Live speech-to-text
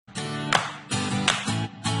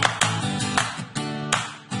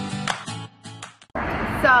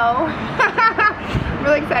So, I'm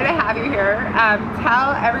really excited to have you here.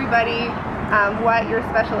 Tell everybody what your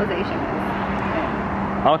specialization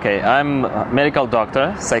is. Okay, I'm a medical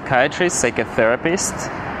doctor, psychiatrist, psychotherapist.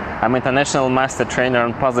 I'm international master trainer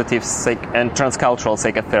on positive and transcultural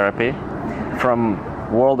psychotherapy from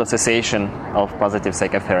World Association of Positive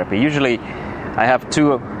Psychotherapy. Usually, I have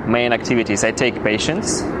two main activities. I take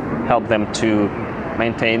patients, help them to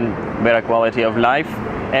maintain better quality of life,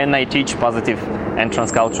 and I teach positive and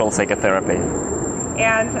transcultural psychotherapy.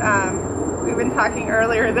 And we've been talking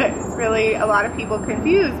earlier that really a lot of people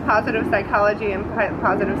confuse positive psychology and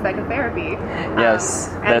positive psychotherapy. Yes,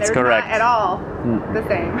 that's correct. Not at all the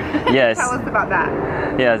same. Yes. Tell us about that.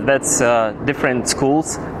 Yes, that's different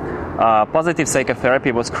schools. Positive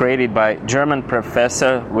psychotherapy was created by German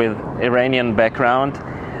professor with Iranian background,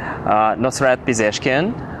 Nosrat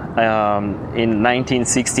Pizeshkian, in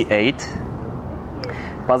 1968.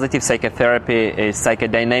 Positive psychotherapy is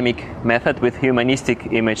psychodynamic method with humanistic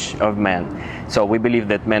image of man. So we believe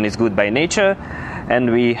that man is good by nature,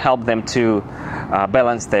 and we help them to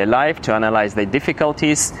balance their life, to analyze their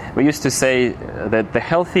difficulties. We used to say that the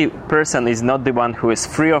healthy person is not the one who is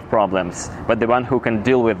free of problems, but the one who can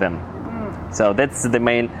deal with them. So that's the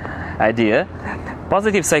main idea.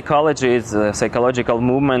 Positive psychology is a psychological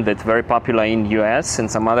movement that's very popular in US and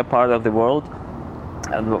some other part of the world.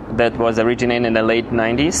 That was originated in the late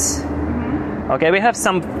 90s. Okay, we have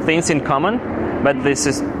some things in common, but this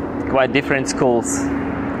is quite different schools.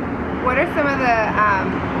 What are some of the,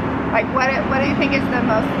 what do you think is the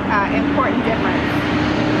most important difference?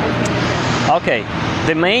 Okay,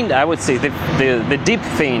 the main, I would say, the deep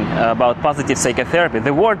thing about positive psychotherapy,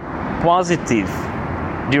 the word positive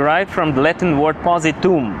derived from the Latin word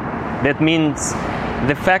positum, that means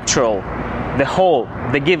the factual, the whole,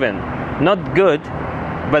 the given, not good,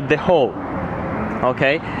 but the whole.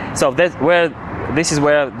 Okay, so this is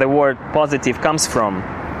where the word positive comes from.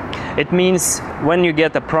 It means when you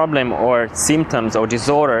get a problem or symptoms or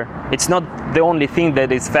disorder, it's not the only thing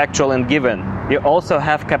that is factual and given. You also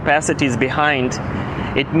have capacities behind.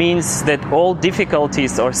 It means that all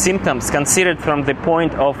difficulties or symptoms considered from the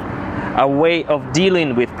point of a way of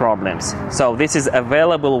dealing with problems. So this is a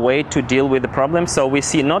valuable way to deal with the problem. So we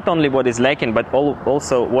see not only what is lacking, but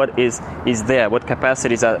also what is there, what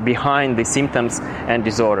capacities are behind the symptoms and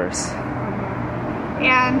disorders.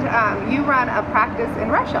 And you run a practice in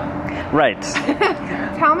Russia. Right.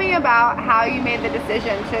 Tell me about how you made the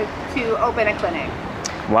decision to open a clinic.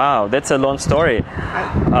 Wow, that's a long story.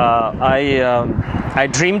 I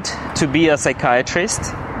dreamed to be a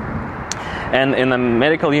psychiatrist. And in a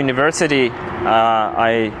medical university,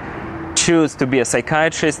 I chose to be a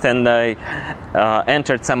psychiatrist, and I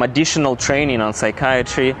entered some additional training on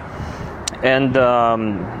psychiatry. And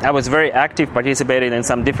I was very active, participated in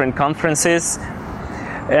some different conferences,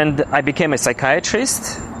 and I became a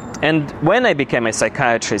psychiatrist. And when I became a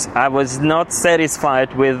psychiatrist, I was not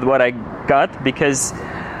satisfied with what I got, because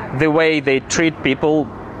the way they treat people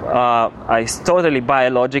is totally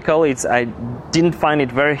biological. I didn't find it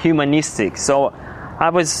very humanistic. So I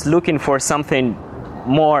was looking for something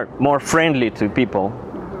more friendly to people.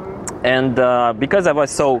 And because I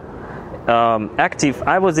was so active,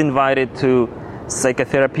 I was invited to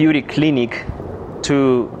psychotherapeutic clinic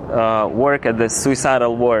to work at the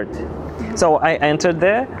suicidal ward. So I entered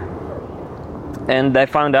there, and I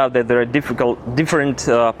found out that there are different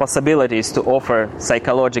possibilities to offer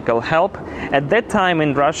psychological help. At that time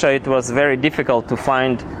in Russia, it was very difficult to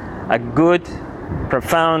find a good,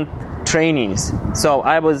 profound trainings. So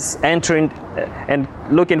I was entering and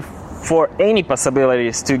looking for any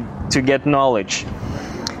possibilities to get knowledge.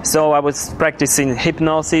 So I was practicing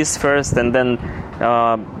hypnosis first, and then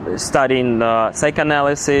studying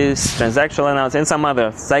psychoanalysis, transactional analysis, and some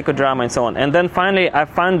other psychodrama and so on. And then finally I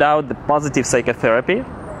found out the positive psychotherapy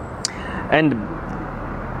and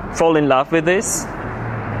fall in love with this.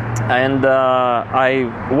 And I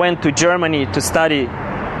went to Germany to study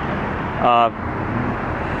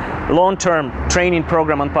long-term training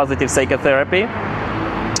program on positive psychotherapy.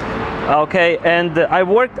 Okay, and I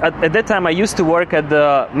worked at that time. I used to work at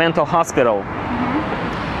the mental hospital,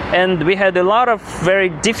 and we had a lot of very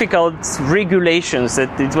difficult regulations.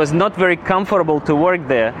 That it was not very comfortable to work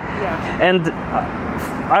there, and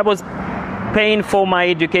I was paying for my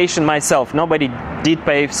education myself. Nobody did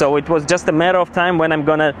pay, so it was just a matter of time when I'm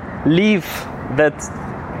gonna leave that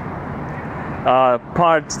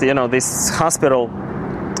part, this hospital,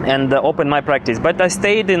 and open my practice. But I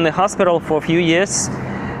stayed in the hospital for a few years,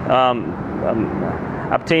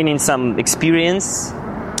 obtaining some experience,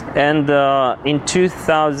 and in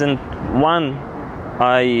 2001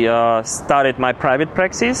 I started my private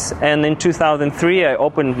practice, and in 2003 I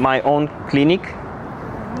opened my own clinic.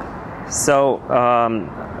 So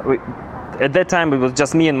at that time it was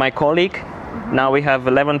just me and my colleague. Now we have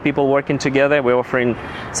 11 people working together. We're offering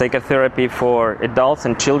psychotherapy for adults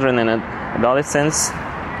and children and adolescents.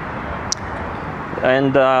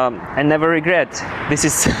 And I never regret. This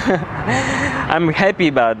is I'm happy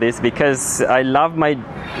about this because I love my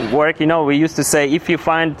work. You know, we used to say if you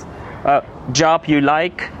find a job you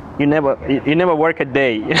like, you never work a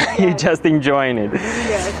day. You're just enjoying it.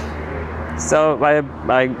 Yes. So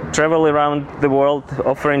I travel around the world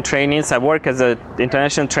offering trainings. I work as an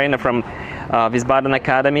international trainer from Wiesbaden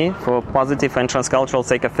Academy for Positive and Transcultural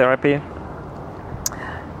Psychotherapy.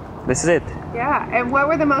 This is it. Yeah, and what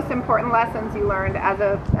were the most important lessons you learned as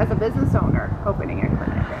a business owner opening a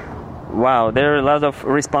clinic? Wow, there are a lot of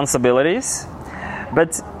responsibilities.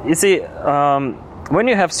 But you see, when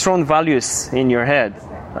you have strong values in your head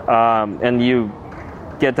and you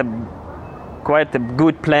get quite a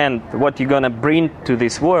good plan what you're going to bring to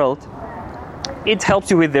this world, it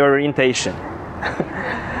helps you with the orientation.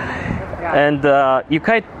 And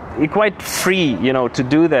you're quite free, you know, to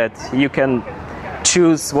do that. You can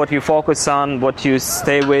choose what you focus on, what you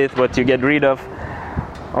stay with, what you get rid of.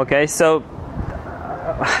 Okay, so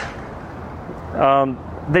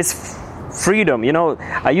this freedom, you know,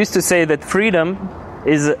 I used to say that freedom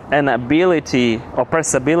is an ability or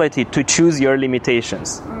possibility to choose your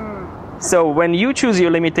limitations. So when you choose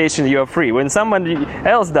your limitations, you are free. When someone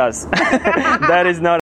else does, that is not